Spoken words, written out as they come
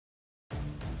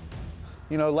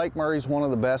You know, Lake Murray's one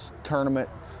of the best tournament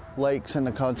lakes in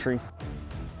the country.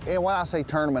 And when I say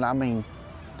tournament, I mean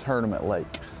tournament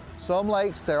lake. Some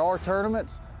lakes, there are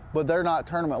tournaments, but they're not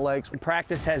tournament lakes.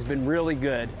 Practice has been really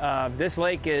good. This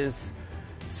lake is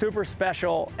super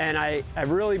special, and I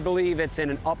really believe it's in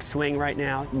an upswing right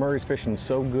now. Murray's fishing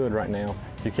so good right now,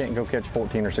 you can't go catch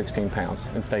 14 or 16 pounds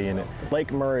and stay in it.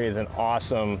 Lake Murray is an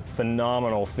awesome,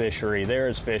 phenomenal fishery. There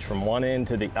is fish from one end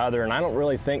to the other, and I don't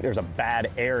really think there's a bad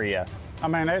area. I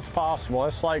mean, it's possible.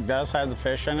 This lake does have the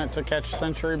fish in it to catch a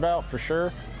century belt for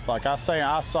sure. Like I say,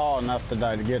 I saw enough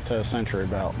today to get to a century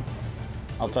belt.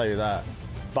 I'll tell you that.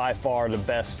 By far the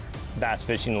best bass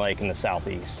fishing lake in the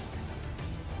Southeast.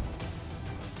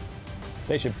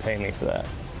 They should pay me for that.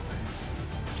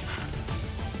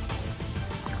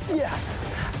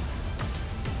 Yes!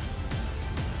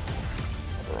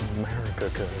 America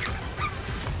could.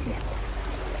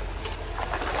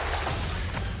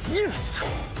 Yes!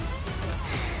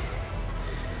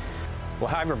 Well,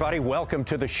 hi, everybody. Welcome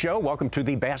to the show. Welcome to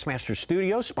the Bassmaster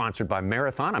Studios, sponsored by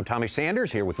Marathon. I'm Tommy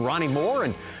Sanders here with Ronnie Moore.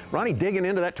 And Ronnie, digging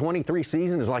into that 23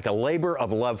 season is like a labor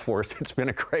of love for us. It's been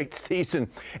a great season.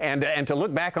 And to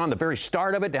look back on the very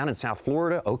start of it down in South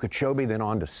Florida, Okeechobee, then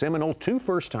on to Seminole, 2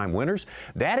 first-time winners.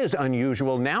 That is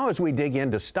unusual. Now, as we dig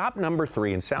into stop number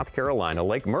 3 in South Carolina,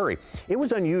 Lake Murray, it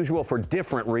was unusual for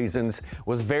different reasons.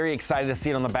 Was very excited to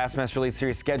see it on the Bassmaster Elite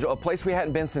Series schedule, a place we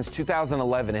hadn't been since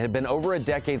 2011. It had been over a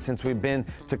decade since we've been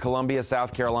to Columbia,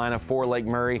 South Carolina for Lake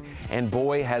Murray, and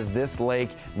boy, has this lake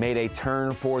made a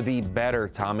turn for the better,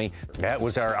 Tommy. That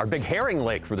was our big herring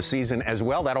lake for the season as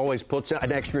well. That always puts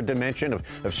an extra dimension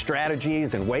of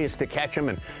strategies and ways to catch them,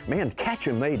 and man, catch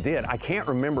them they did. I can't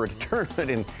remember a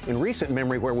tournament in recent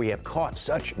memory where we have caught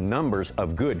such numbers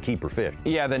of good keeper fish.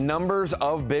 Yeah, the numbers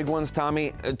of big ones,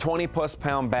 Tommy, 20-plus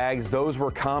pound bags, those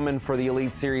were common for the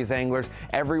Elite Series anglers.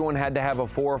 Everyone had to have a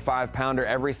 4 or 5 pounder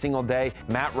every single day.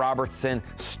 Matt Robertson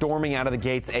storming out of the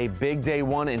gates, a big day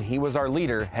 1, and he was our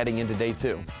leader heading into day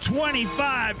 2.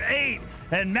 25-8,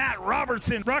 and Matt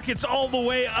Robertson rockets all the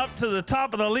way up to the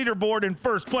top of the leaderboard in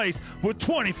first place with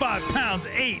 25 pounds,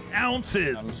 8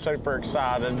 ounces. I'm super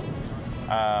excited.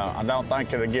 I don't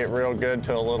think it'll get real good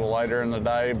till a little later in the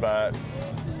day, but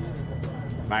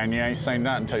man, you ain't seen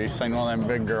nothing until you've seen one of them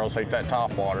big girls eat that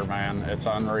top water, man. It's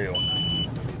unreal.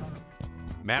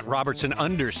 Matt Robertson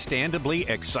understandably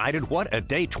excited. What a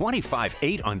day,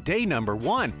 25-8 on day number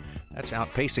 1. That's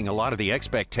outpacing a lot of the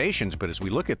expectations, but as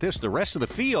we look at this, the rest of the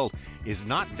field is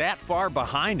not that far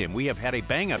behind him. We have had a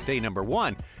bang-up day number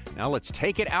 1. Now let's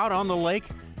take it out on the lake,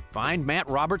 find Matt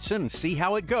Robertson, and see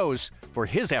how it goes for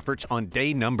his efforts on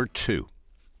day number 2.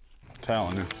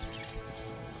 Telling you.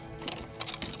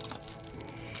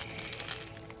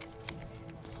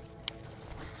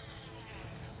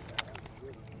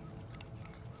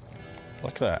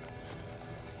 Look at that.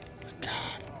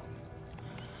 God.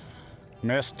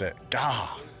 Missed it.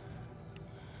 God.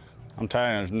 I'm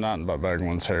telling you, there's nothing but big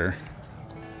ones here.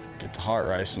 Get the heart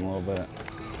racing a little bit.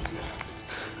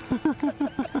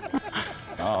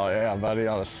 Oh, yeah, buddy, you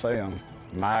ought to see them.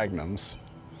 Magnums.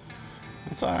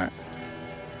 It's all right.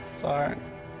 It's all right.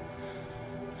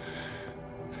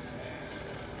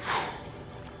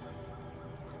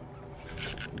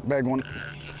 Big one.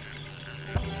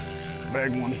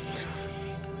 Big one.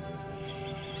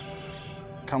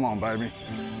 Come on, baby.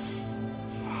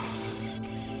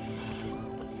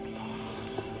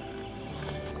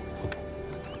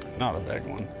 Not a big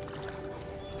one.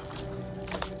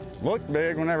 Looked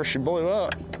big whenever she blew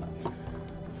up.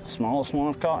 Smallest one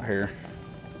I've caught here.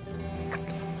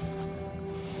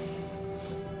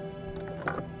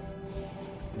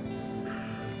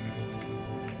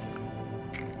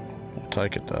 We'll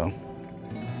take it though.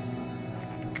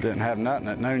 Didn't have nothing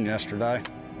at noon yesterday.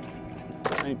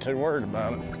 Ain't too worried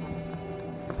about it.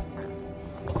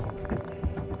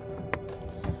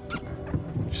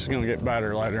 She's gonna get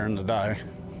better later in the day.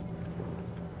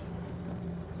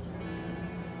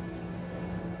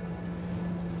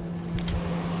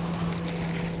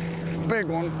 Big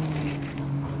one.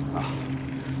 Oh,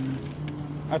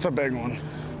 that's a big one.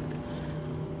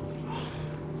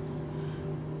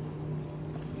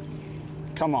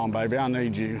 Come on, baby, I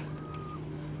need you.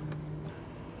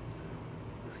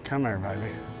 Come here,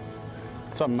 baby.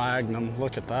 It's a magnum.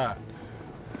 Look at that.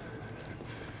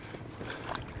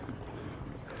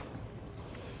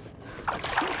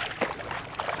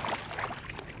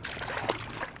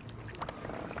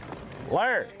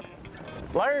 Larry.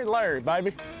 Larry, Larry,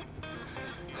 baby.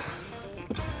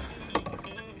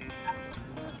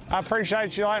 I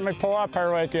appreciate you letting me pull up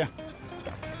here with you.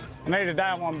 I needed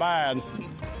that one bad.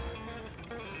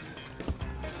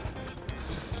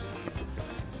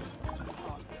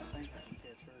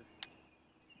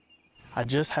 I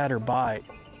just had her bite.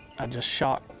 I just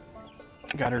got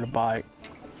her to bite.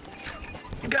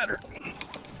 Got her.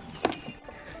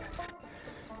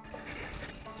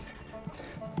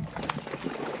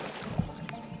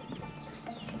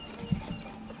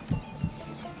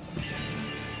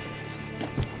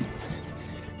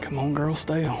 Come on, girl,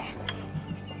 stay on.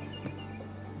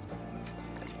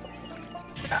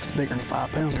 That's bigger than a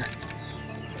 5-pounder.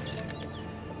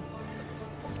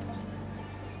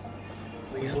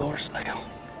 Please, Lord, stay on.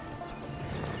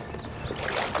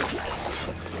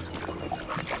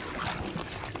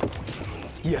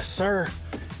 Yes, sir.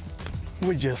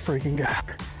 We just freaking got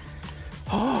her.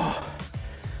 Oh.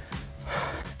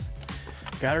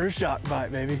 Got her a shock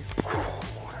bite, baby.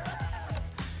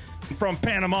 From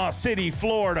Panama City,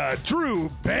 Florida, Drew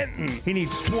Benton. He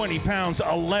needs 20 pounds,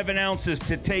 11 ounces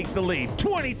to take the lead.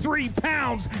 23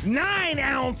 pounds, 9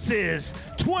 ounces.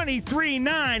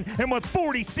 23.9, and with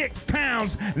 46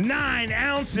 pounds, 9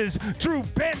 ounces, Drew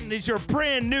Benton is your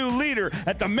brand new leader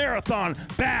at the Marathon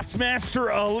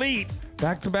Bassmaster Elite.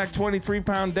 Back-to-back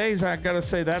 23-pound days, I gotta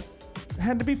say, that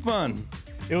had to be fun.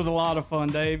 It was a lot of fun,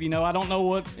 Dave. You know, I don't know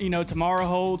what, tomorrow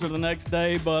holds or the next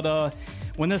day, but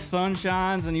when this sun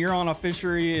shines and you're on a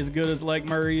fishery as good as Lake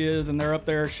Murray is and they're up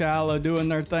there shallow doing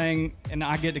their thing and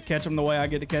I get to catch them the way I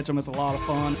get to catch them, it's a lot of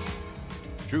fun.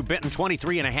 Drew Benton,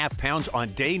 23.5 pounds on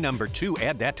day number 2.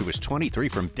 Add that to his 23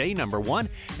 from day number 1,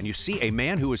 and you see a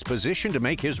man who is positioned to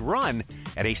make his run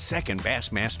at a second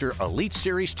Bassmaster Elite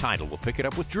Series title. We'll pick it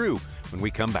up with Drew when we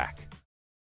come back.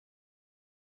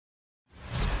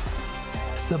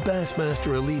 The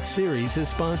Bassmaster Elite Series is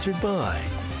sponsored by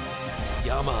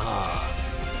Yamaha,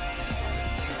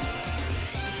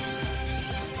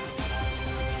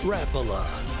 Rapala,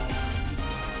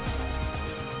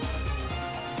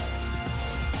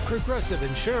 Progressive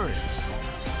Insurance,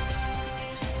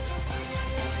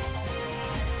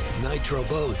 Nitro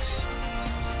Boats,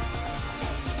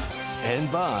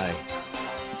 and by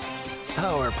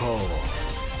Power Pole.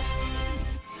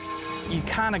 You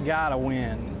kind of gotta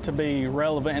win to be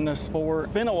relevant in this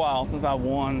sport. Been a while since I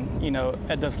won,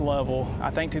 at this level.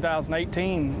 I think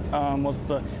 2018 was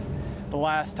the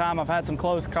last time. I've had some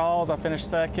close calls. I finished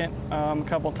second a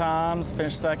couple times,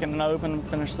 finished second in Open,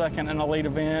 finished second in Elite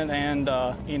event, and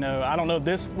I don't know if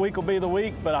this week will be the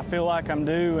week, but I feel like I'm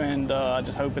due, and I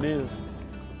just hope it is.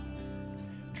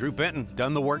 Drew Benton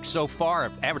done the work so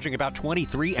far, averaging about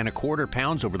 23.25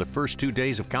 pounds over the first 2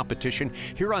 days of competition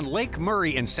here on Lake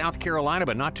Murray in South Carolina,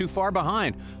 but not too far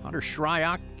behind Hunter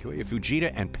Shryock, Kyoya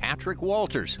Fujita, and Patrick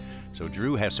Walters. So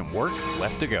Drew has some work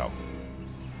left to go.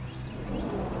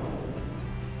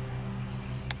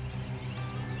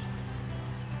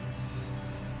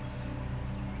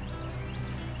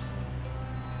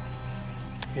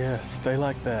 Yeah, stay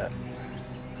like that.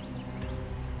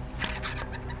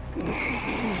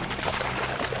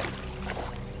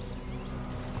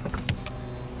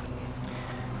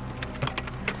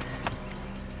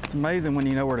 It's amazing when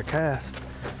you know where to cast.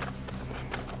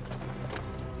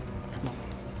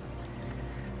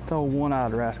 It's old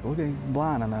one-eyed rascal. Look at he's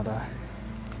blind in that eye.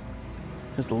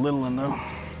 Just a little one though.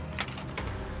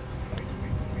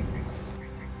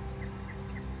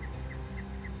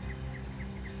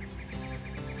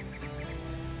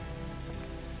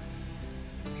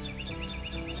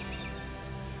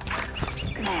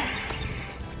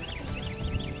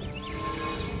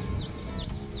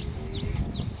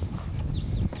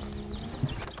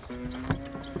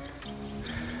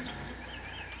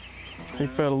 He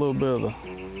fed a little bit of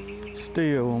the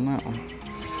steel on that one.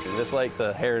 This lake's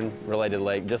a herring-related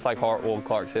lake, just like Hartwell,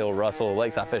 Clarks Hill, Russell,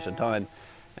 lakes I fish a ton.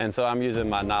 And so I'm using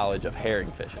my knowledge of herring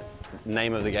fishing.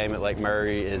 Name of the game at Lake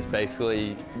Murray is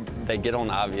basically they get on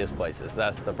obvious places.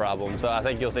 That's the problem. So I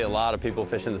think you'll see a lot of people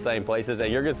fishing the same places,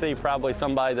 and you're gonna see probably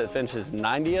somebody that finishes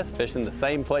 90th fishing the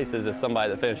same places as somebody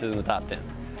that finishes in the top 10.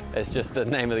 It's just the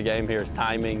name of the game here is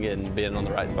timing and being on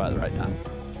the right spot at the right time.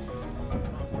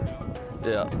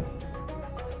 Yeah.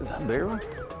 Is that a bigger one?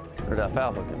 Or did I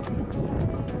foul hook him?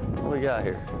 What we got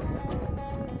here?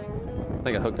 I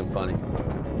think I hooked him funny.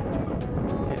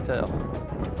 Can't tell.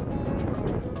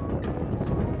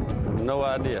 No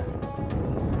idea.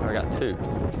 I got 2.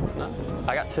 No,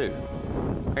 I got 2.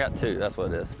 I got 2, that's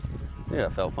what it is. Yeah,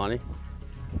 it felt funny.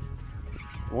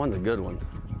 One's a good one.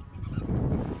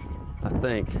 I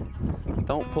think.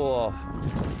 Don't pull off.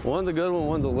 One's a good one,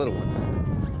 one's a little one.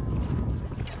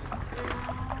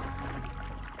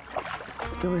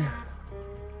 Come here.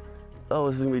 Oh,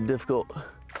 this is gonna be difficult.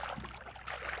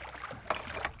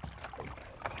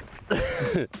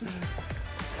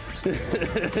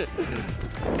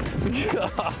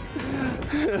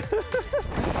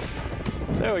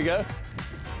 There we go.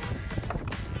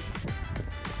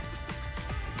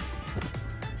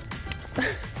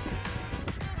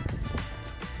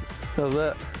 How's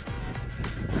that?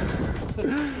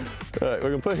 All right, we're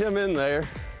gonna put him in there.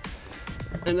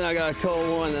 And then I got a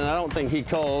cull one, and I don't think he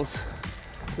culls.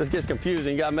 This gets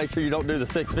confusing. You gotta make sure you don't do the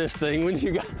 6 fish thing when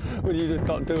you just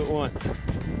caught 2 at once.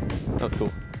 That was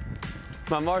cool.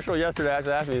 My marshal yesterday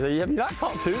actually asked me, he said, have you not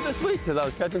caught 2 this week? Because I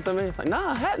was catching so many. I was like,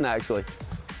 nah, I hadn't actually.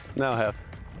 Now I have.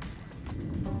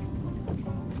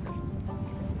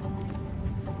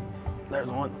 There's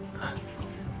one.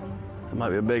 That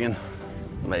might be a big one.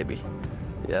 Maybe.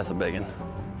 Yeah, that's a big one.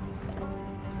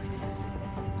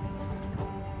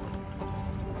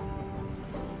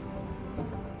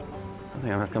 I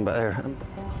think I'm gonna come back there.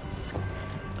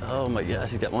 Oh my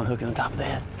gosh, he's got one hook on top of the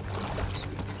head.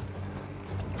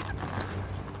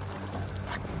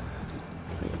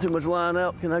 Too much line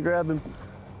out. Can I grab him?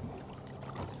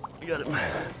 You got him.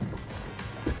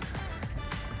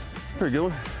 Pretty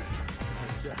good one.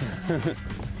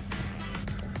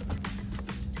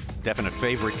 Definite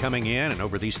favorite coming in, and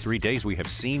over these 3 days we have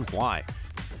seen why.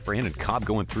 Brandon Cobb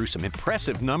going through some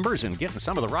impressive numbers and getting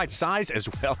some of the right size, as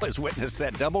well as witness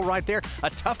that double right there.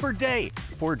 A tougher day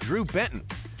for Drew Benton.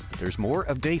 There's more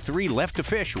of day 3 left to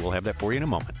fish. We'll have that for you in a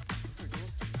moment.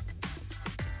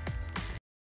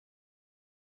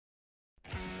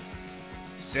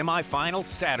 Semi-final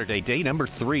Saturday, day number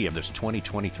 3 of this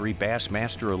 2023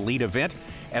 Bassmaster Elite event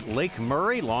at Lake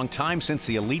Murray. Long time since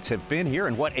the Elites have been here,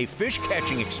 and what a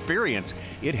fish-catching experience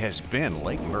it has been.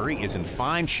 Lake Murray is in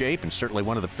fine shape and certainly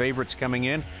one of the favorites coming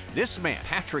in. This man,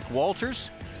 Patrick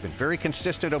Walters, has been very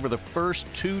consistent over the first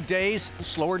 2 days.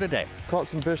 Slower today. Caught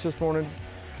some fish this morning.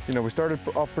 You know, we started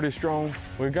off pretty strong.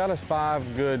 We've got us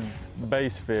 5 good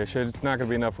base fish. It's not gonna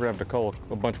be enough. We're gonna have to cull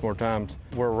a bunch more times.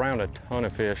 We're around a ton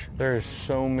of fish. There's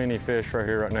so many fish right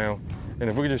here right now. And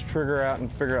if we could just trigger out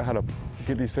and figure out how to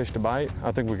get these fish to bite,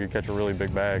 I think we could catch a really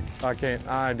big bag.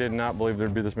 I did not believe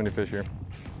there'd be this many fish here.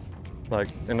 Like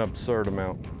an absurd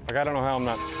amount. Like, I don't know how I'm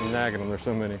not nagging them. There's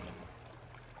so many.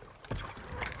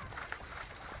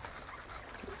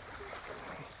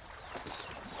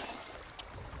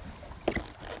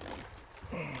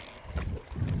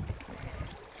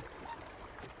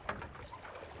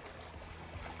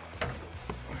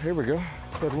 Here we go,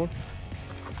 good one.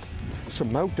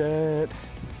 Smoked it.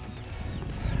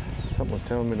 Something was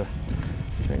telling me to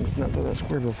change not to that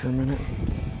square bill for a minute.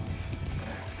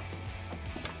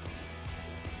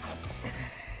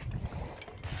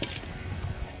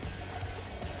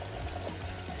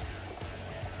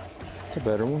 It's a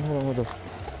better one. I don't know the.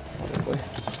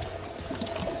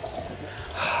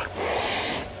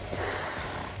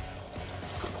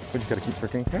 We just gotta keep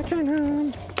freaking catching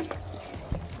them.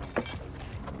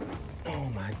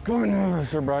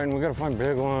 Goodness, they're biting. We gotta find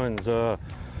big ones. You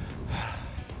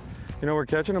know, we're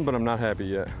catching them, but I'm not happy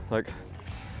yet. Like,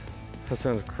 that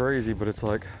sounds crazy, but it's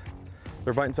like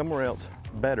they're biting somewhere else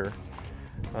better.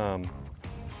 And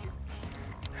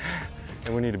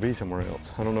we need to be somewhere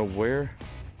else. I don't know where.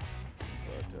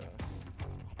 But,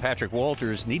 Patrick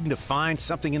Walters needing to find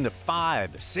something in the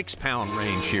 5-6 pound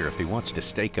range here if he wants to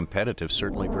stay competitive.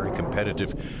 Certainly very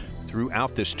competitive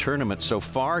throughout this tournament so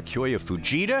far. Kyoya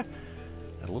Fujita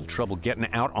had a little trouble getting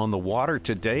out on the water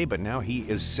today, but now he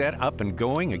is set up and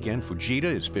going. Again, Fujita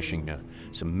is fishing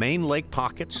some main lake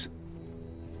pockets.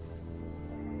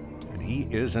 And he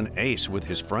is an ace with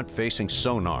his front-facing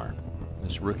sonar.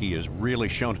 This rookie has really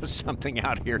shown us something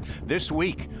out here this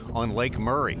week on Lake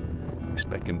Murray.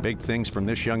 Expecting big things from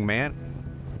this young man.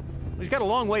 He's got a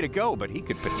long way to go, but he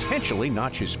could potentially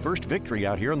notch his first victory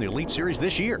out here in the Elite Series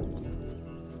this year.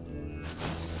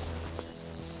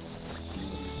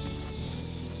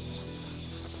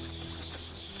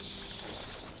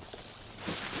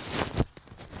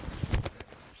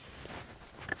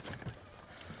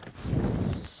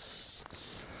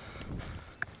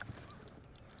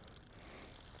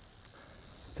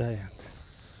 Giant.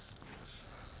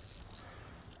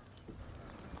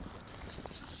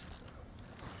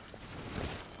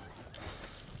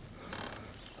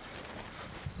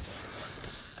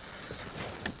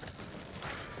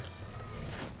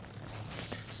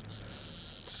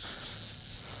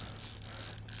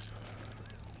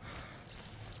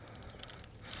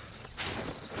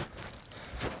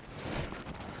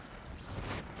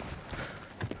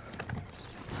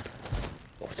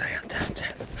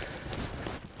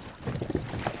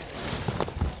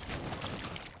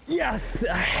 Yes!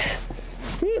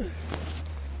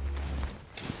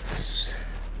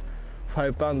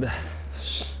 5 pounder.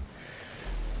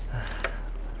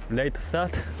 Late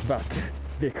start, but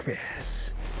big fish.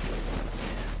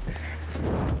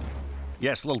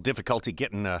 Yes, a little difficulty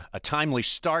getting a timely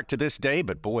start to this day,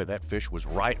 but boy, that fish was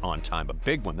right on time. A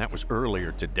big one, that was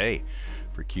earlier today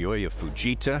for Kyoya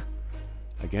Fujita.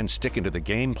 Again, sticking to the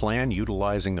game plan,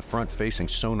 utilizing the front-facing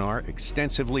sonar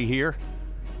extensively here.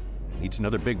 Needs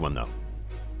another big one, though.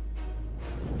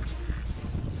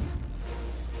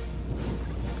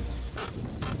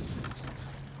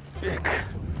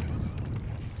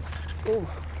 Ooh.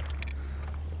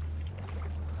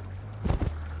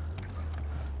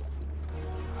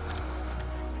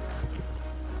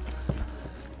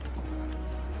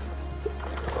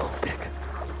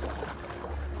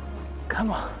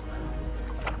 Come on.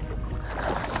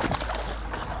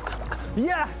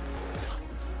 Yes!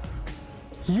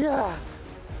 Yeah!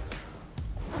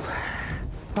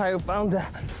 I found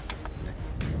that.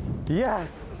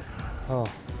 Yes! Oh,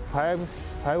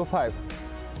 five.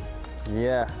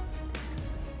 Yeah.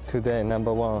 Today,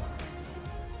 number one.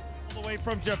 All the way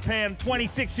from Japan,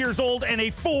 26 years old and a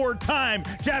 4-time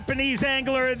Japanese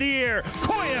Angler of the Year,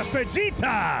 Koya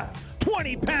Fujita.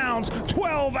 20 pounds,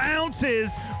 12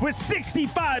 ounces with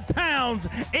 65 pounds,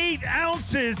 8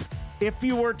 ounces. If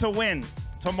you were to win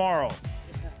tomorrow,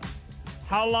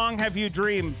 how long have you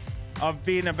dreamed of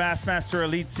being a Bassmaster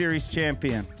Elite Series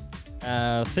champion?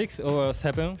 6 or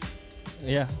 7.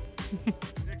 Yeah.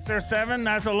 6 or 7?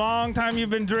 That's a long time you've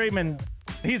been dreaming.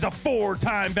 He's a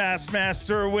 4-time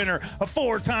Bassmaster winner, a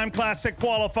 4-time Classic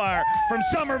qualifier from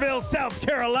Summerville, South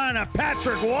Carolina,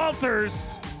 Patrick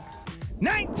Walters.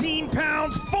 19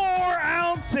 pounds, 4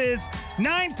 ounces,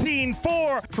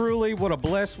 19.4. Truly, what a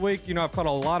blessed week. You know, I've caught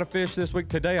a lot of fish this week.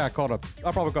 Today, I probably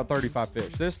caught 35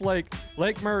 fish. This Lake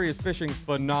Murray is fishing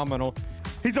phenomenal.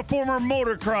 He's a former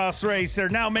motocross racer,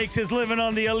 now makes his living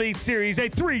on the Elite Series, a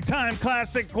 3-time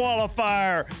Classic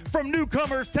qualifier from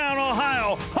Newcomerstown,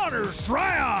 Ohio, Hunter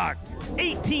Shryock.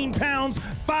 18 pounds,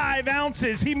 5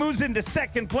 ounces. He moves into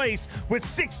second place with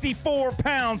 64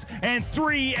 pounds and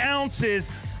 3 ounces.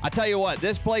 I tell you what,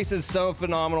 this place is so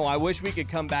phenomenal. I wish we could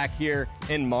come back here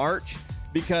in March,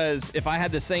 because if I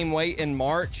had the same weight in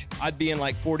March, I'd be in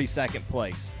like 42nd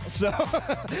place. So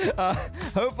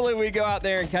hopefully we go out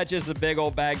there and catch us a big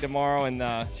old bag tomorrow and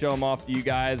show them off to you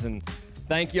guys. And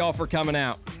thank you all for coming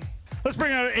out. Let's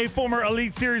bring out a former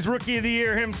Elite Series Rookie of the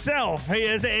Year himself. He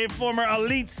is a former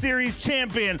Elite Series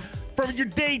champion from your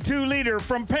Day 2 leader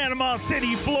from Panama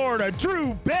City, Florida,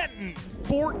 Drew Benton.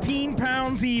 14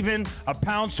 pounds even, a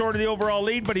pound short of the overall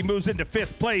lead, but he moves into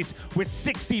 5th place with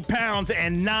 60 pounds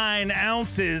and 9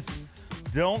 ounces.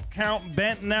 Don't count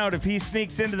Benton out. If he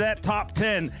sneaks into that top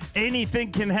 10,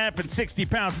 anything can happen. 60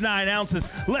 pounds, 9 ounces.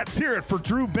 Let's hear it for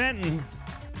Drew Benton.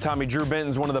 Tommy, Drew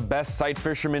Benton's one of the best sight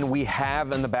fishermen we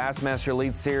have in the Bassmaster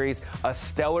Elite Series. A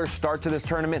stellar start to this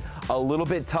tournament, a little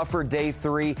bit tougher day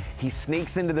 3. He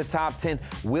sneaks into the top 10.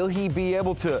 Will he be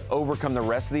able to overcome the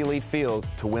rest of the elite field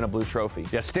to win a blue trophy?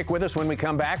 Yeah, stick with us when we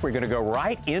come back. We're going to go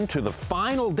right into the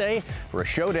final day for a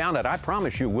showdown that I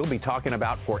promise you we'll be talking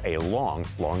about for a long,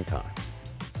 long time.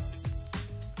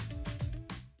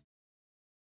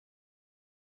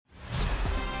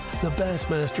 The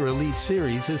Bassmaster Elite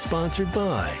Series is sponsored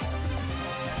by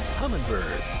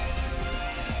Humminbird,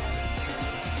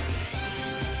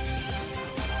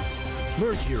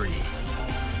 Mercury,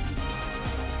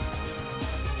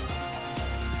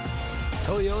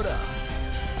 Toyota,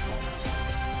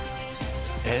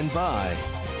 and by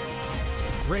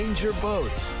Ranger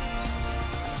Boats.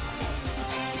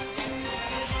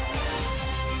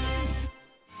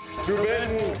 Drew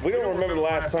Benton, we don't remember the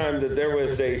last time that there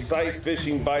was a sight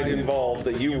fishing bite involved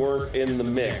that you weren't in the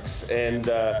mix. And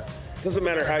it doesn't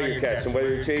matter how you're catching, whether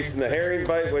you're chasing the herring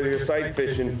bite, whether you're sight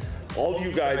fishing, all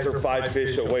you guys are 5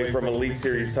 fish away from an Elite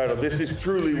Series title. This is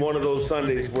truly one of those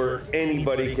Sundays where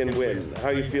anybody can win. How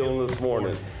are you feeling this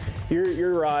morning?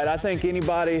 You're right. I think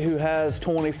anybody who has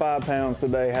 25 pounds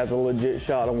today has a legit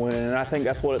shot of winning, and I think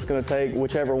that's what it's going to take.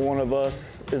 Whichever one of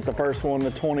us is the first one,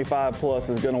 the 25 plus,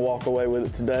 is going to walk away with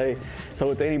it today. So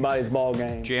it's anybody's ball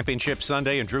game. Championship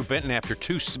Sunday, and Drew Benton after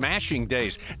 2 smashing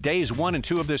days. Days 1 and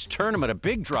 2 of this tournament, a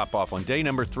big drop off on day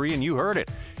number 3, and you heard it.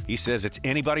 He says it's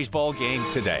anybody's ball game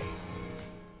today.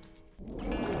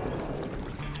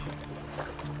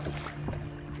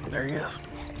 There he is.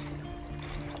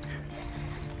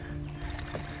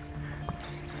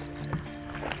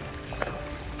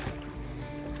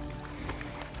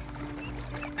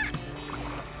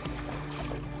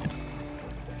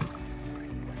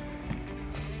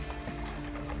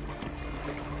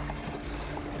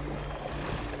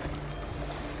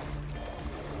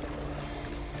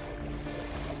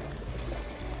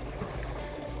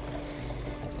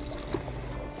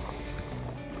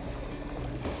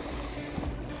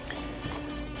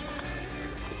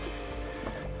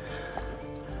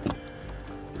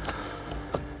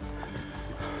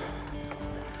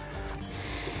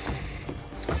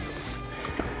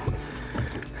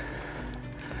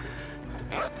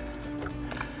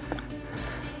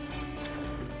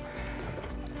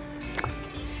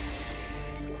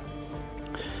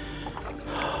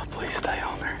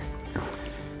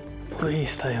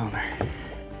 Please stay on there.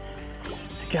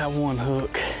 Got one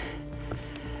hook.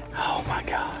 Oh my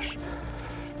gosh.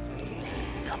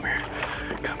 Come here,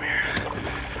 come here,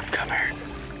 come here.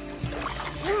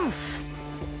 Juice,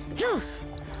 juice.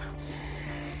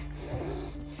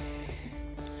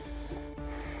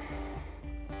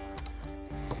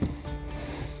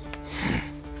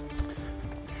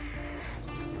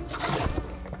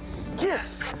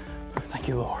 Yes. Thank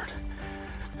you, Lord.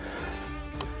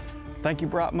 Thank you,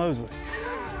 Brock Mosley.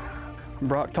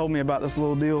 Brock told me about this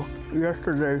little deal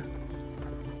yesterday.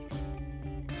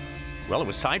 Well, it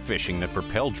was side fishing that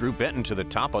propelled Drew Benton to the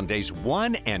top on days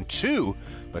 1 and 2,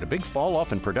 but a big fall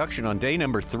off in production on day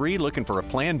number 3, looking for a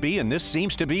plan B, and this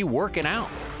seems to be working out.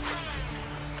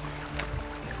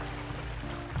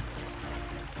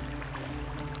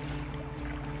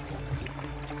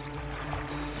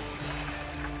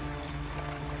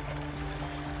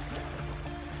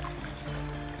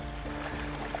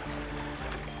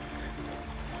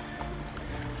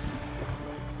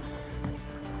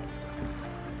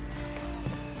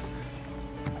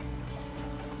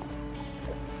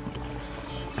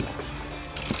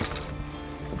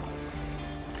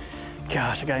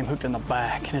 Gosh, I got him hooked in the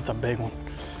back, and it's a big one.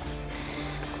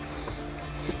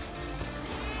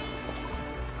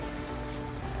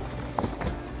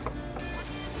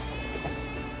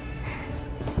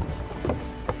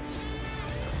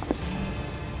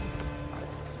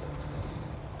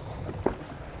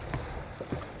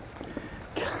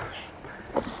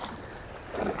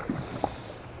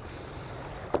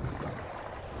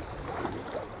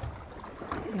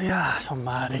 Gosh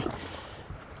almighty.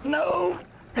 No.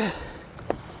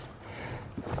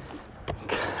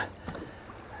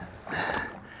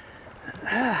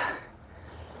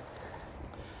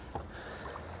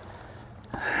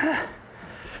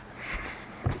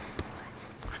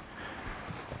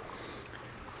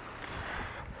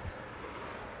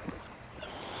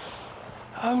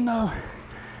 Oh no.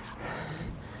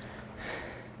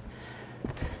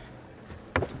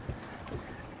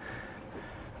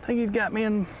 I think he's got me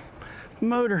in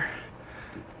motor.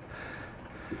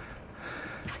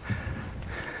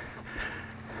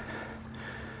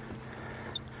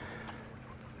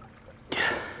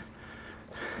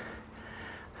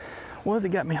 What has it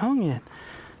got me hung in?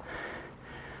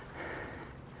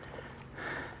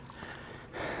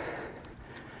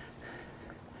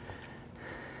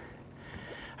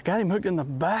 I got him hooked in the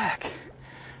back,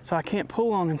 so I can't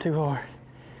pull on him too hard.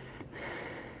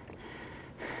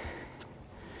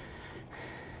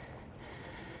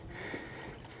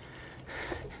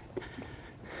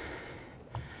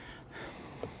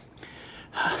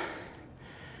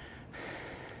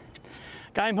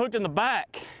 Got him hooked in the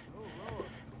back.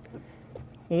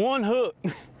 One hook.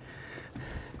 I'm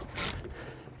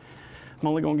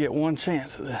only gonna get one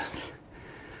chance at this.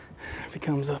 If he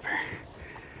comes up here.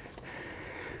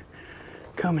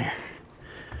 Come here.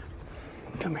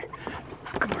 Come here.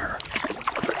 Come here.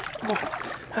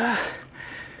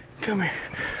 Come here.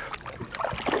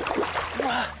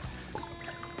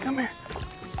 Come here.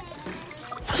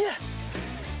 Yes!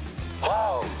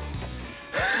 Oh!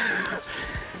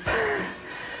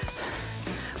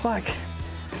 Like,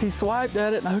 he swiped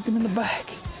at it and I hooked him in the back.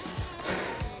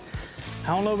 I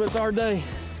don't know if it's our day,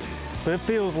 but it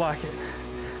feels like it.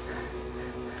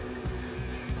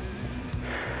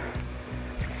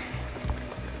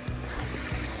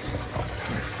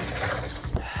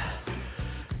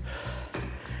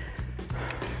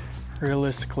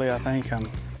 Realistically, I think I'm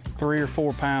 3 or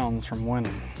 4 pounds from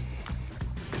winning.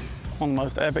 One of the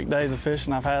most epic days of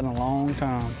fishing I've had in a long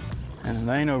time, and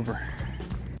it ain't over.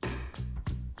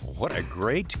 What a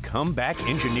great comeback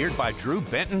engineered by Drew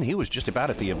Benton. He was just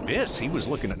about at the abyss. He was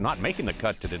looking at not making the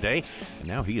cut to today, and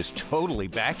now he is totally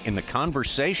back in the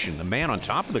conversation, the man on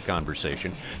top of the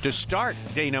conversation. To start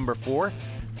day number 4,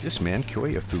 this man,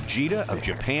 Kyoya Fujita of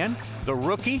Japan, the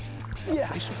rookie,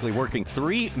 basically working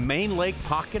 3 main lake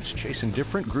pockets, chasing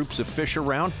different groups of fish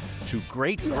around to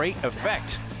great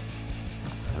effect.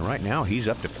 And right now, he's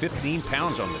up to 15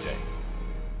 pounds on the day.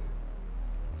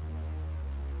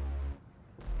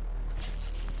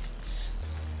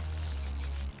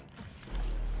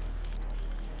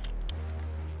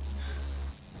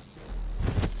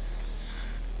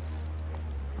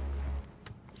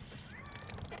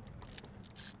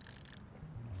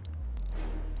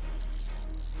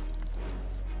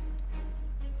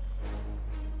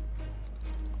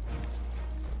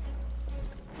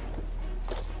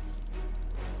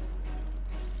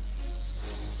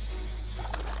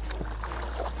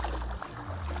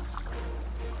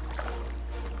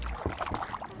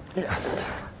 Yes.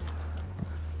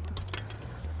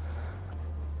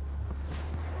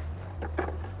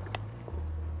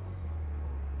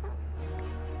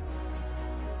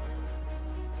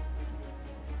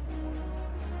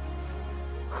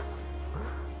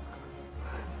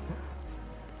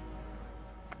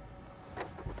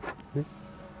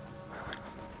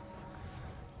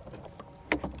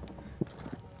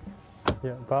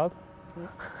 Yeah, Bob?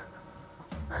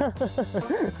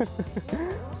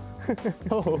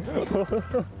 Oh.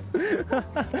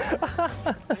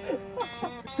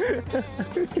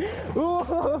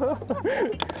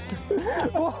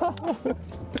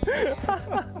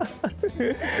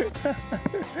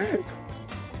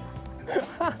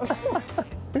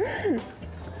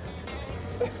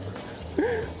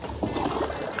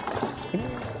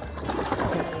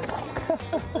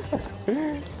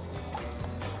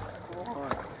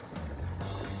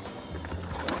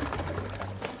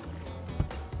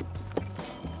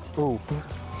 Ooh.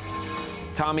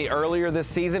 Tommy, earlier this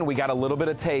season, we got a little bit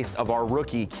of taste of our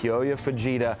rookie, Kyoya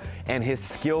Fujita, and his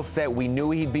skill set. We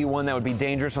knew he'd be one that would be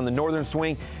dangerous on the northern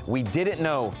swing. We didn't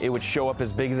know it would show up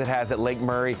as big as it has at Lake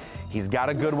Murray. He's got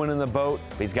a good one in the boat,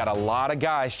 but he's got a lot of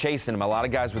guys chasing him, a lot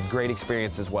of guys with great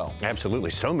experience as well. Absolutely.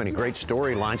 So many great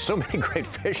storylines, so many great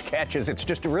fish catches. It's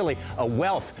just really a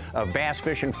wealth of bass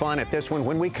fishing fun at this one.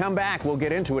 When we come back, we'll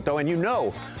get into it, though. And you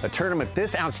know, a tournament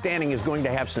this outstanding is going to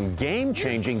have some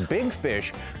game-changing big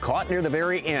fish caught near the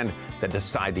very end that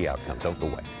decide the outcome. Don't go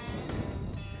away.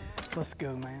 Let's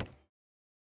go, man.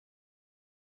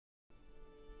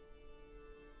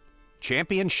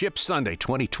 Championship Sunday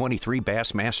 2023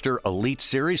 Bassmaster Elite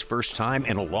Series. First time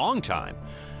in a long time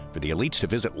for the elites to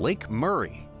visit Lake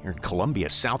Murray here in Columbia,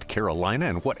 South Carolina.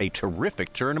 And what a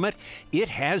terrific tournament it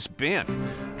has been.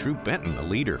 Drew Benton, the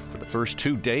leader for the first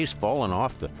 2 days, falling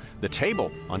off the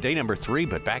table on day number 3,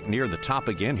 but back near the top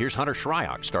again. Here's Hunter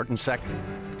Shryock starting second.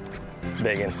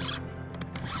 Biggin.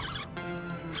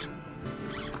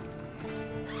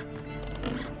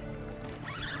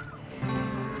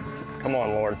 Come on,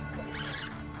 Lord.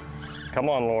 Come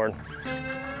on, Lord.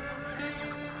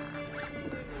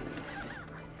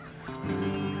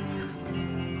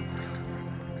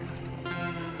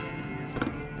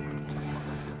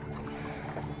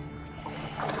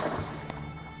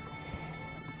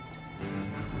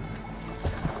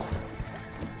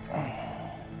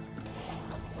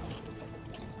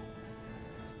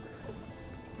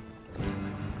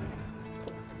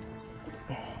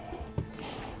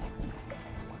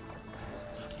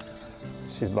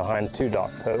 She's behind 2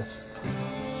 dock posts.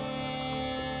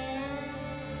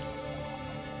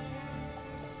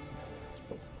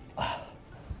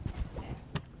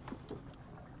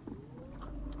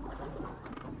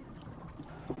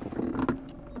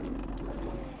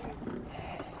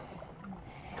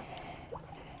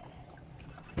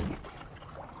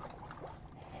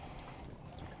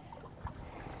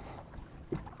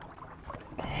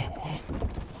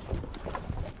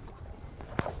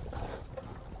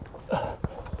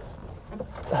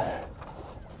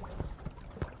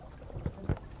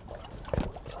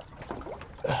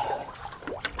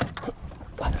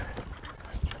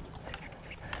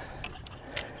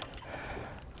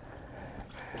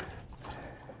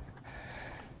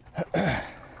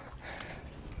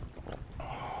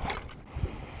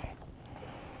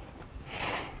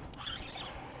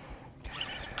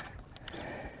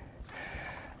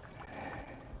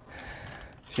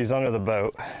 She's under the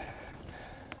boat.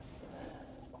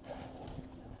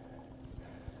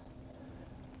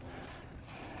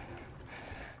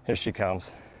 Here she comes.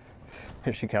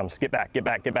 Here she comes. Get back, get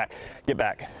back, get back, get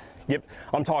back.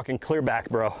 I'm talking clear back,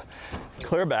 bro.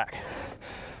 Clear back.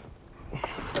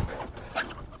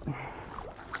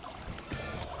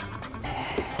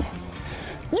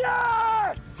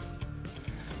 Yes!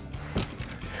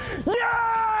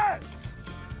 Yes!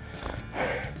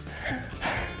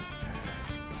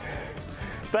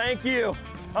 Thank you.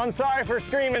 I'm sorry for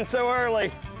screaming so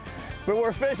early, but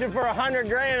we're fishing for 100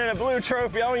 grand and a blue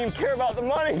trophy. I don't even care about the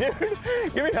money, dude.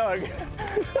 Give me a hug.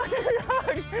 Give me a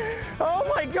hug.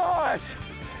 Oh my gosh.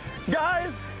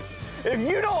 Guys, if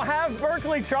you don't have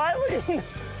Berkeley trilene,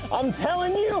 I'm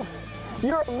telling you,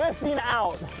 you're missing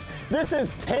out. This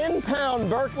is 10-pound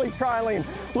Berkeley trilene.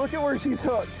 Look at where she's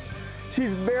hooked.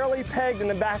 She's barely pegged in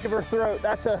the back of her throat.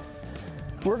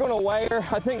 We're gonna weigh her.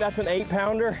 I think that's an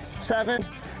 8-pounder, 7.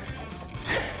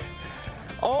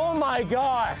 Oh my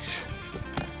gosh.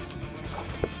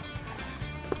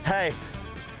 Hey,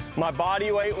 my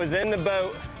body weight was in the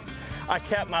boat. I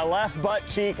kept my left butt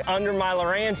cheek under my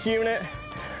Lowrance unit.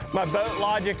 My Boat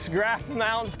Logic's graph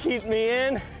mounts keep me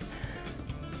in.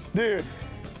 Dude,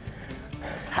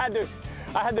 I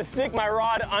had to stick my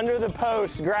rod under the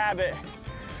post, grab it.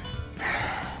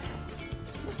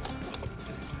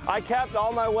 I kept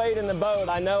all my weight in the boat.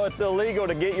 I know it's illegal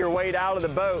to get your weight out of the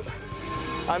boat.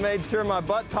 I made sure my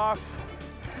buttocks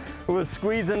was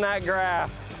squeezing that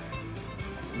graph.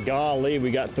 Golly,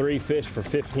 we got 3 fish for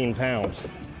 15 pounds.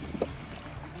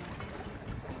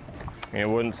 It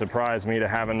wouldn't surprise me to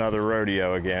have another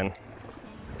rodeo again.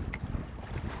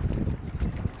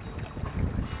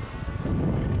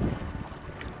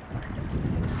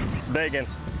 Biggin.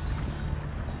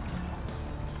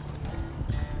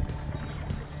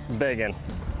 Biggin.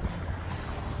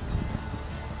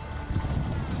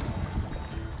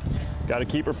 Got to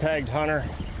keep her pegged, Hunter.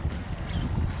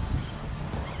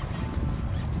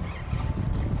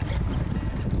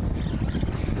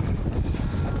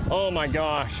 Oh my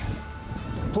gosh.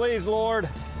 Please, Lord.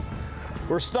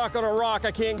 We're stuck on a rock.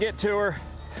 I can't get to her.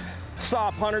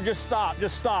 Stop, Hunter. Just stop.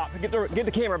 Just stop. Get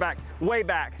the camera back. Way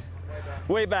back.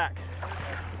 Way back.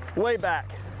 Way back.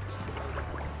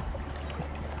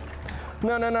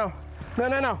 No, no, no. No,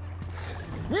 no, no.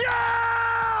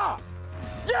 Yeah!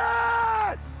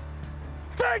 Yes!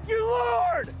 Thank you,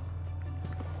 Lord!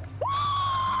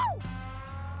 Woo!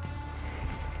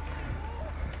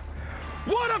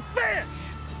 What a fish!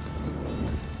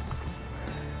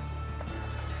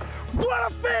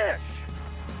 What a fish!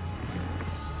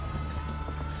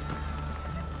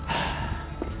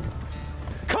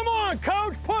 Come on,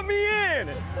 coach, put me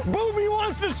in! Booby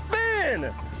wants to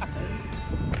spin!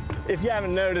 If you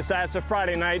haven't noticed, that's a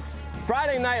Friday Night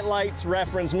Lights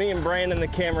reference. Me and Brandon, the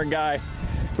camera guy,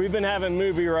 we've been having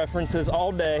movie references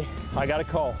all day. I got a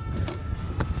call.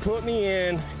 Put me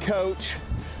in, coach.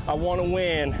 I want to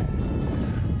win.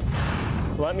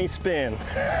 Let me spin.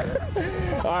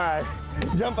 All right,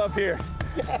 jump up here.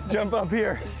 Jump up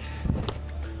here.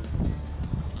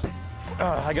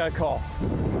 I got a call.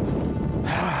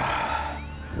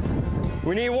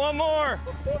 We need one more.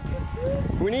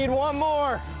 We need one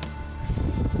more.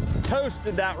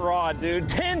 Toasted that rod, dude.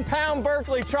 10-pound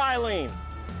Berkeley trilene.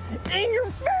 In your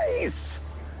face.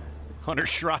 Hunter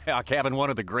Shryock having one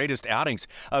of the greatest outings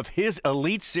of his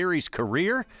Elite Series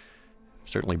career.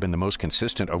 Certainly been the most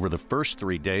consistent over the first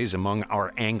 3 days among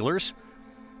our anglers.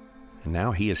 And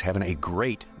now he is having a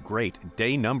great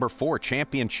day number 4,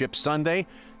 Championship Sunday.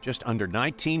 Just under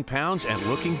 19 pounds and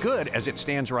looking good as it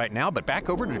stands right now. But back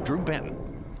over to Drew Benton.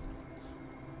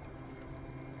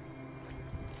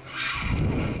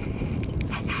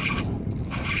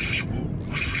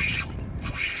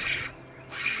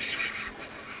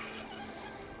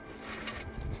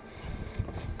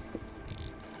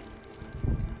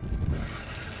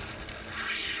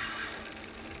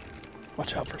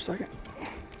 Watch out for a second.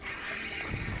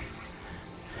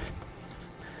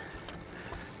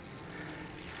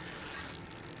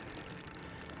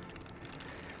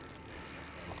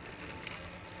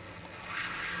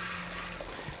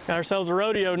 Got ourselves a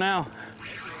rodeo now.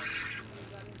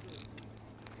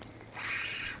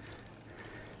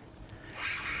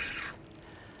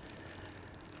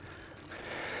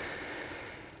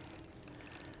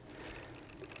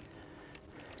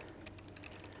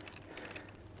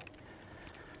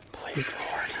 Please, Lord.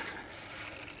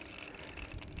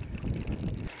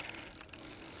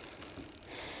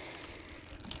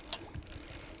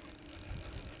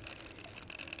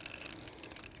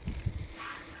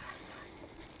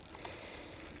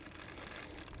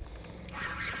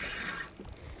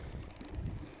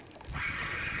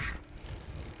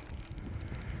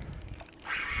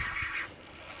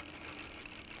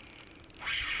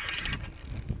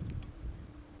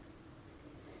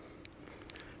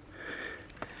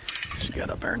 She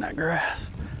got up there in that grass.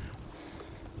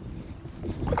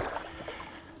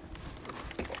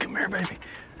 Come here, baby.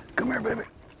 Come here, baby.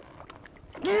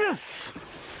 Yes!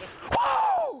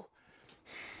 Whoa!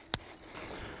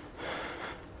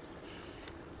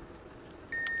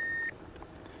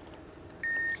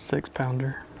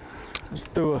 Six-pounder. Just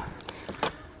threw a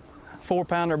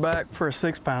 4-pounder back for a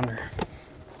 6-pounder.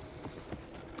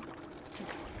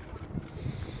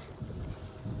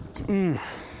 Mm.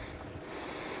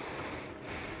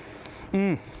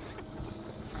 Mm.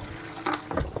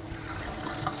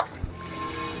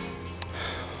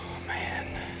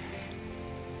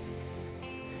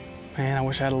 Man, I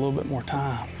wish I had a little bit more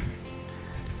time.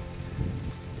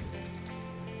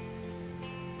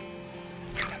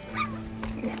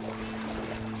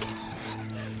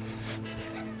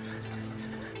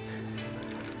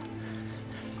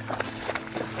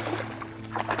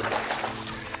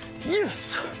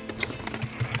 Yes!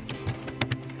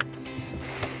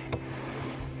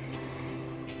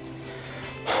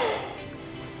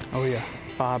 Oh yeah,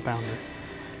 5-pounder.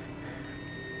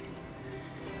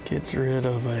 Gets rid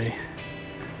of a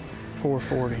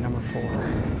 440, number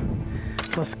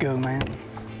 4. Let's go, man.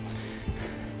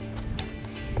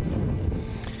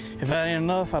 If that ain't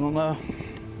enough, I don't know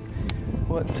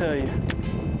what to tell you.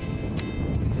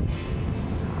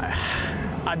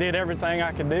 I did everything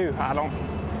I could do.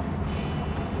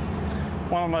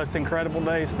 One of the most incredible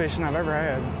days fishing I've ever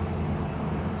had.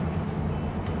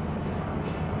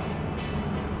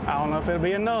 I don't know if it'll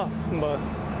be enough, but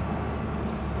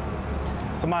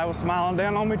somebody was smiling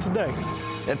down on me today.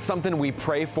 It's something we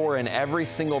pray for in every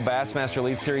single Bassmaster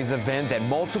Elite Series event, that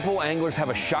multiple anglers have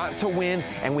a shot to win,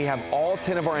 and we have all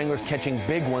 10 of our anglers catching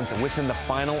big ones within the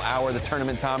final hour of the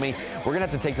tournament, Tommy. We're gonna have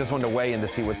to take this one to weigh-in to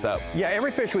see what's up. Yeah,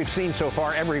 every fish we've seen so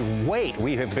far, every weight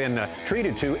we have been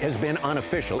treated to has been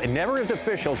unofficial. It never is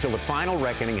official till the final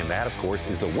reckoning, and that, of course,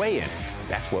 is the weigh-in.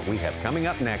 That's what we have coming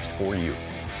up next for you.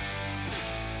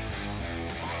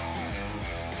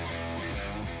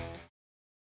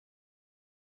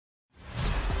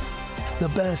 The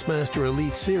Bassmaster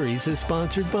Elite Series is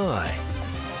sponsored by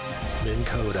Minn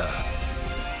Kota,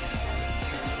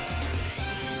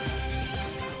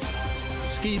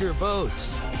 Skeeter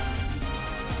Boats,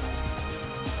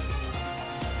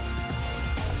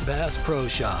 Bass Pro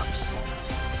Shops,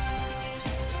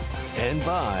 and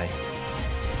by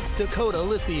Dakota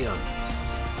Lithium.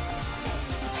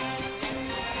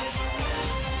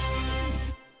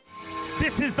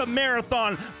 This is the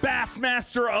Marathon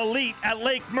Bassmaster Elite at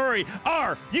Lake Murray.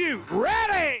 Are you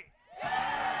ready?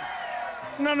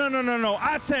 No.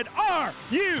 I said, are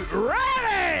you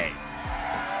ready?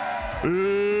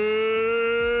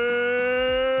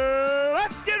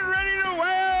 Let's get ready to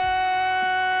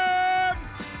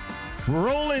win.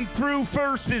 Rolling through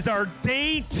first is our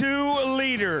Day 2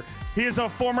 leader. He is a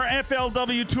former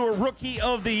FLW Tour Rookie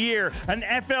of the Year, an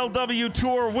FLW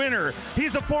Tour winner.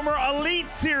 He's a former Elite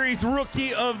Series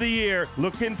Rookie of the Year.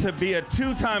 Looking to be a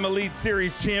two-time Elite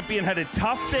Series champion. Had a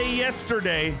tough day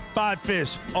yesterday. 5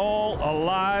 fish, all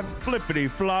alive, flippity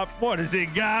flop. What has he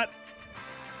got?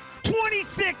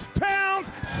 26 pounds,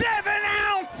 7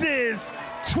 ounces.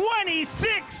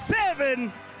 26.7.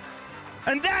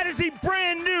 And that is a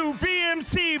brand new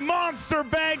VMC Monster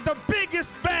Bag, the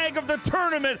biggest bag of the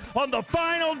tournament on the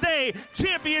final day,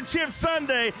 Championship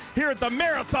Sunday, here at the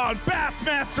Marathon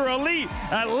Bassmaster Elite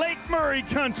at Lake Murray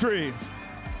Country.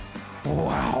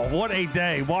 Wow, what a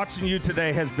day. Watching you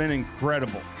today has been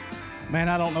incredible. Man,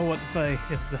 I don't know what to say.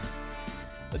 It's the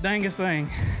dangest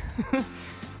thing.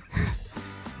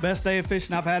 Best day of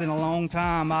fishing I've had in a long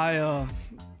time.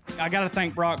 I got to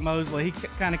thank Brock Mosley. He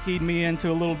kind of keyed me into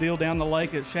a little deal down the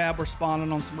lake at Shab. We're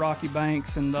spawning on some rocky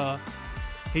banks, and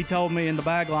he told me in the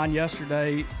bag line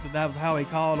yesterday that was how he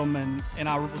caught them, and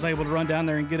I was able to run down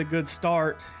there and get a good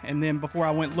start. And then before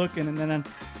I went looking, and then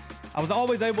I was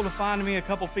always able to find me a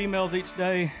couple females each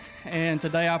day, and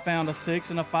today I found a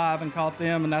 6 and a 5 and caught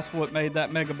them, and that's what made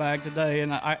that mega bag today.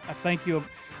 And I thank you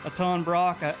a ton,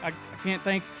 Brock. I can't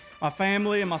thank my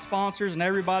family and my sponsors and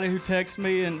everybody who texts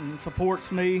me and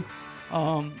supports me.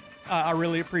 I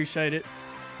really appreciate it.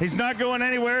 He's not going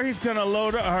anywhere. He's going to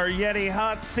load our Yeti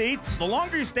hot seats. The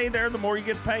longer you stay there, the more you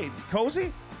get paid.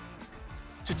 Cozy?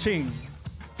 Cha-ching.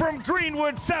 From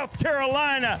Greenwood, South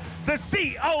Carolina, the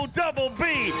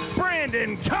C-O-double-B,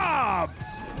 Brandon Cobb.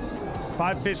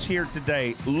 5 fish here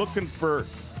today, looking for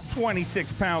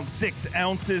 26 pounds, 6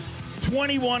 ounces.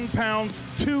 21 pounds,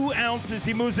 2 ounces.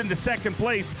 He moves into second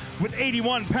place with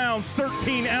 81 pounds,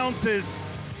 13 ounces.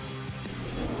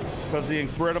 Because the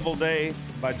incredible day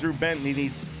by Drew Benton, he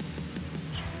needs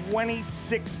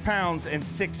 26 pounds and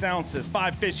 6 ounces.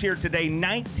 5 fish here today,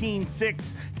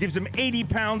 19.6, gives him 80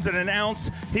 pounds and an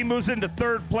ounce. He moves into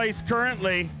third place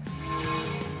currently.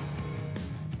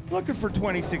 Looking for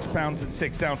 26 pounds and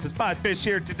 6 ounces. 5 fish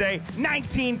here today,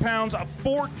 19 pounds,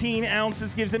 14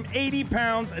 ounces, gives him 80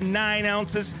 pounds and 9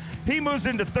 ounces. He moves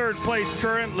into third place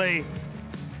currently.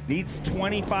 Needs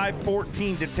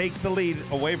 25.14 to take the lead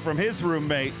away from his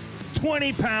roommate.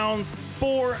 20 pounds,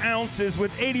 4 ounces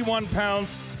with 81 pounds,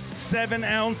 7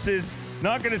 ounces.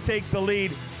 Not gonna take the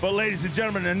lead, but ladies and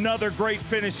gentlemen, another great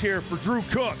finish here for Drew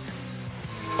Cook.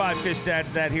 5 fish to add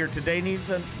to that here today, needs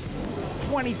a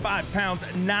 25 pounds,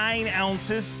 9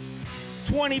 ounces.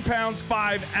 20 pounds,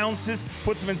 5 ounces.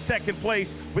 Puts him in second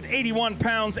place with 81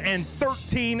 pounds and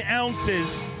 13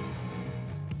 ounces.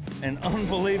 And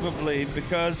unbelievably,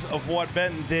 because of what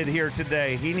Benton did here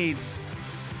today, he needs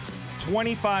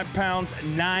 25 pounds,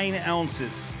 9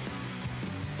 ounces.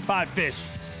 5 fish.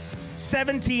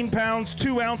 17 pounds,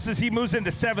 2 ounces. He moves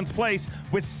into 7th place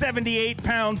with 78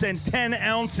 pounds and 10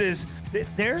 ounces.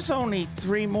 There's only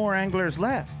 3 more anglers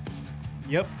left.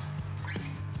 Yep.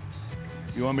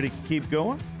 You want me to keep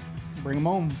going? Bring them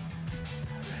on.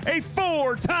 A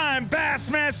 4-time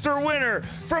Bassmaster winner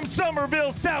from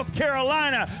Summerville, South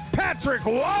Carolina, Patrick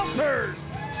Walters.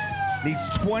 Needs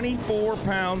 24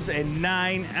 pounds and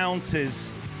 9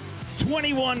 ounces.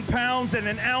 21 pounds and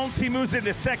an ounce. He moves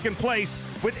into second place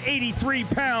with 83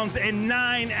 pounds and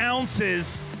 9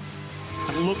 ounces.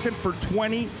 I'm looking for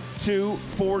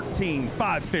 22.14.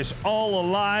 5 fish all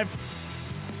alive.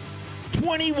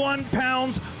 21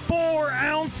 pounds, 4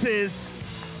 ounces.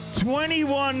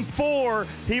 21-4.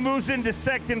 He moves into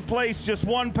second place, just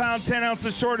 1 pound, 10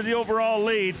 ounces short of the overall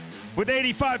lead with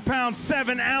 85 pounds,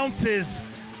 7 ounces.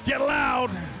 Get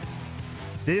loud.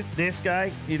 This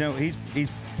guy, you know, he's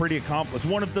pretty accomplished.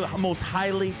 One of the most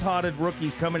highly touted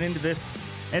rookies coming into this.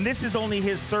 And this is only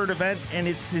his 3rd event, and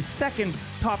it's his 2nd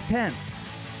top 10.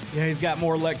 Yeah, he's got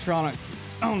more electronics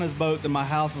on his boat than my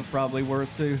house is probably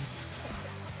worth, too.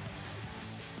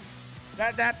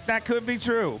 That could be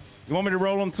true. You want me to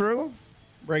roll him through?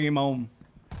 Bring him on.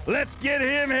 Let's get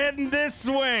him heading this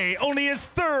way. Only his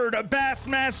 3rd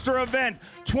Bassmaster event,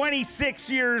 26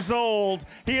 years old.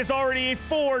 He is already a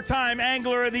 4-time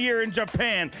Angler of the Year in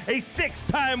Japan, a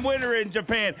 6-time winner in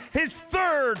Japan. His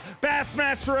 3rd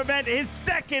Bassmaster event, his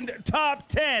 2nd top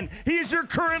 10. He is your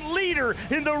current leader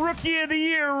in the Rookie of the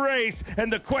Year race.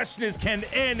 And the question is, can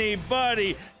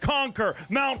anybody conquer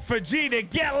Mount Fujita?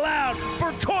 Get loud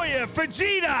for Koya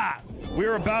Fujita.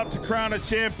 We're about to crown a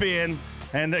champion.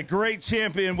 And a great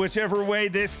champion, whichever way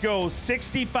this goes.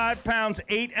 65 pounds,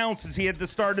 8 ounces he had the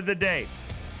start of the day.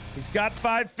 He's got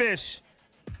 5 fish.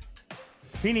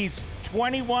 He needs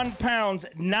 21 pounds,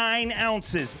 9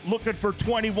 ounces. Looking for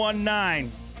 21.9.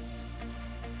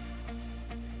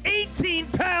 18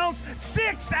 pounds,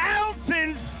 6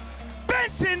 ounces.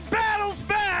 Benton battles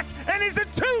back and is a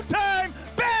 2-time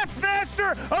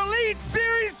Bassmaster Elite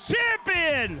Series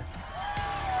champion.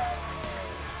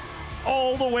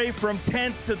 All the way from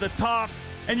 10th to the top,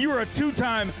 and you are a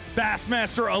 2-time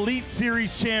Bassmaster Elite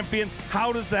Series champion.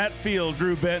 How does that feel,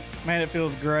 Drew Benton? Man, it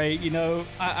feels great. You know,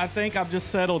 I think I've just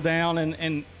settled down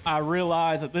and I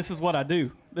realize that this is what I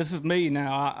do. This is me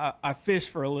now. I fish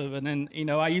for a living, and, you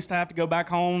know, I used to have to go back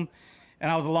home,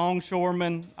 and I was a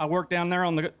longshoreman. I worked down there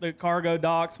on the cargo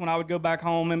docks when I would go back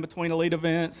home in between elite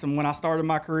events and when I started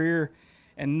my career,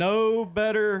 and no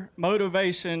better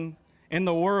motivation in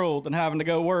the world than having to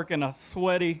go work in a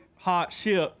sweaty, hot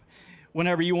ship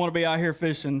whenever you want to be out here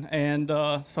fishing. And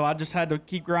so I just had to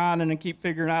keep grinding and keep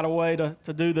figuring out a way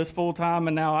to do this full time,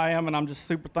 and now I am, and I'm just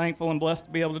super thankful and blessed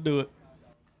to be able to do it.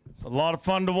 It's a lot of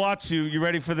fun to watch you. You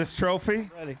ready for this trophy?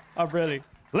 Ready. I'm ready.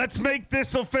 Let's make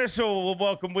this official. We'll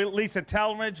welcome Lisa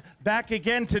Talmadge back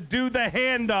again to do the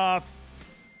handoff.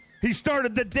 He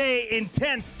started the day in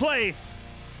 10th place.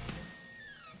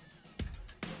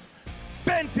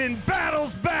 Benton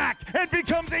battles back and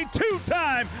becomes a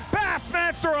 2-time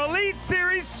Bassmaster Elite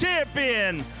Series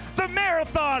champion. The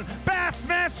Marathon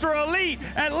Bassmaster Elite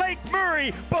at Lake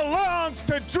Murray belongs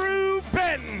to Drew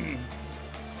Benton.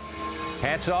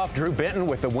 Hats off, Drew Benton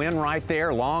with the win right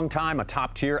there. Long time, a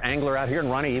top-tier angler out here, and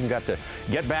Ronnie even got to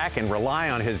get back and rely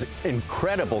on his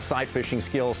incredible sight fishing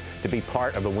skills to be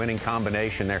part of the winning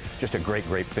combination there. Just a great,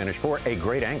 great finish for a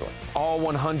great angler. All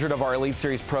 100 of our Elite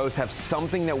Series pros have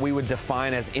something that we would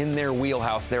define as in their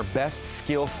wheelhouse, their best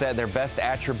skill set, their best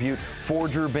attribute. For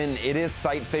Drew Benton, it is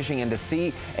sight fishing, and to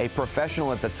see a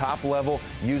professional at the top level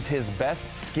use his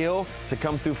best skill to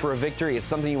come through for a victory, it's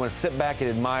something you want to sit back and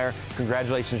admire.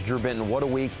 Congratulations, Drew Benton. What a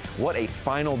week. What a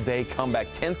final day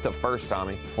comeback. 10th to 1st,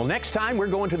 Tommy. Well, next time we're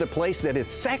going to the place that is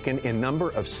 2nd in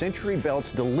number of century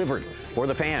belts delivered for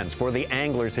the fans, for the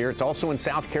anglers here. It's also in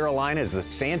South Carolina, is the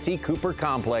Santee Cooper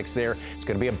Complex there. It's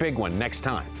going to be a big one next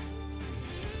time.